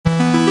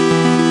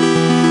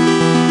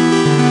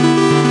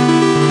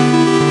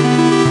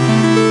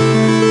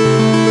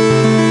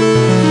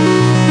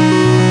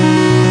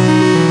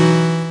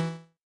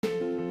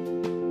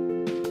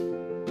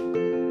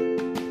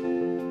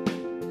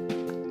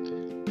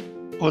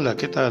Hola,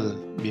 ¿qué tal?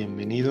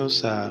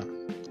 Bienvenidos a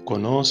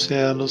Conoce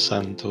a los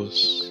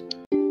Santos.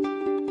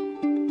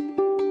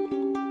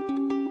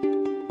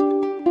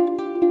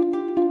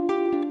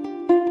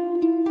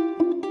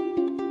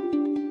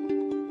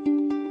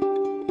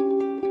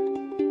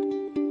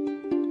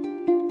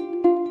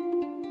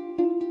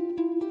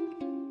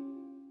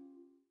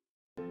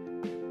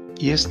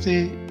 Y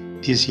este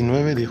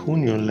 19 de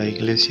junio la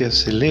Iglesia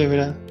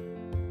celebra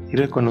y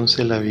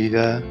reconoce la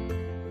vida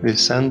de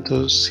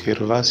Santos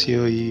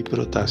Gervasio y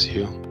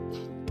Protasio.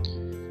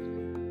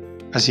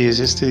 Así es,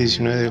 este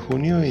 19 de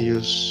junio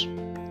ellos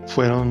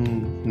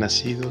fueron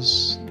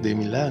nacidos de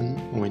Milán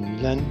o en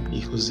Milán,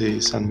 hijos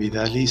de San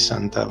Vidal y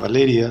Santa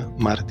Valeria,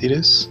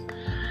 mártires.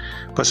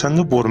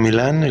 Pasando por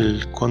Milán,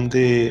 el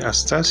conde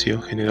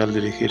Astacio, general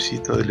del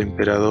ejército del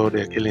emperador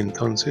de aquel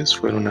entonces,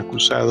 fueron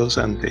acusados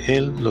ante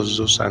él los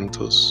dos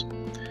santos.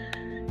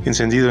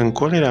 Encendido en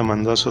cólera,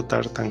 mandó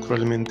azotar tan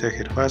cruelmente a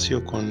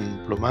Gervasio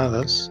con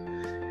plomadas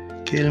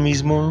que él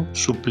mismo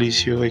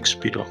suplicio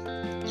expiró.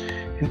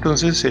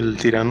 Entonces el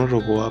tirano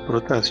rogó a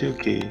Protasio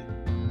que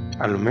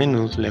a lo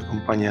menos le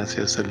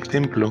acompañase hasta el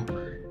templo.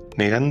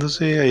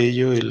 Negándose a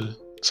ello el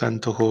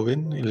santo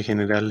joven, el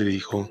general le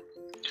dijo: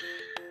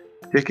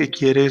 «Ya que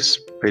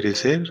quieres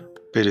perecer,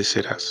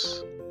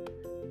 perecerás».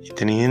 Y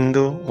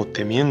teniendo o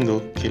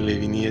temiendo que le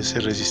viniese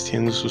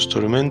resistiendo sus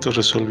tormentos,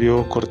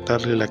 resolvió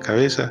cortarle la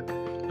cabeza,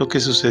 lo que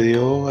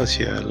sucedió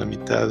hacia la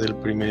mitad del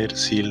primer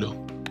siglo.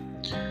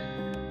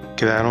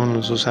 Quedaron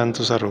los dos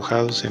santos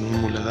arrojados en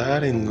un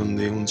muladar en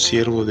donde un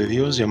siervo de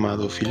Dios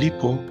llamado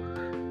Filipo,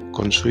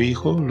 con su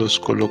hijo, los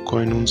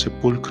colocó en un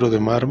sepulcro de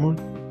mármol.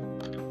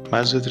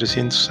 Más de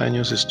 300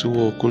 años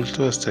estuvo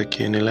oculto hasta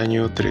que en el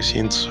año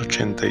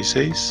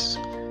 386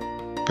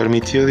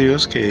 permitió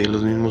Dios que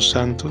los mismos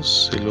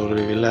santos se lo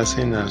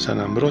revelasen a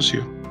San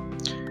Ambrosio.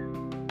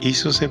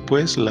 Hízose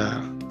pues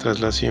la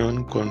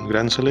traslación con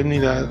gran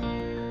solemnidad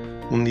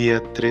un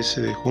día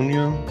 13 de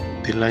junio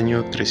del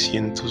año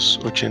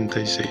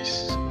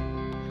 386.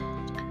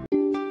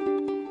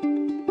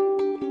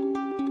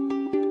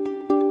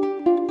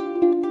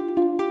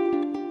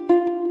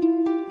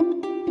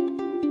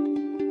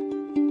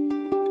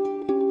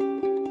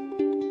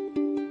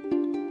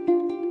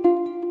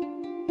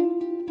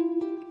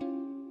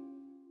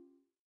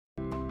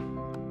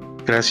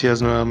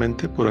 Gracias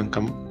nuevamente por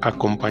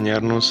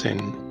acompañarnos en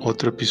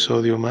otro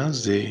episodio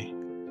más de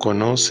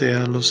Conoce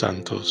a los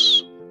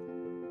Santos.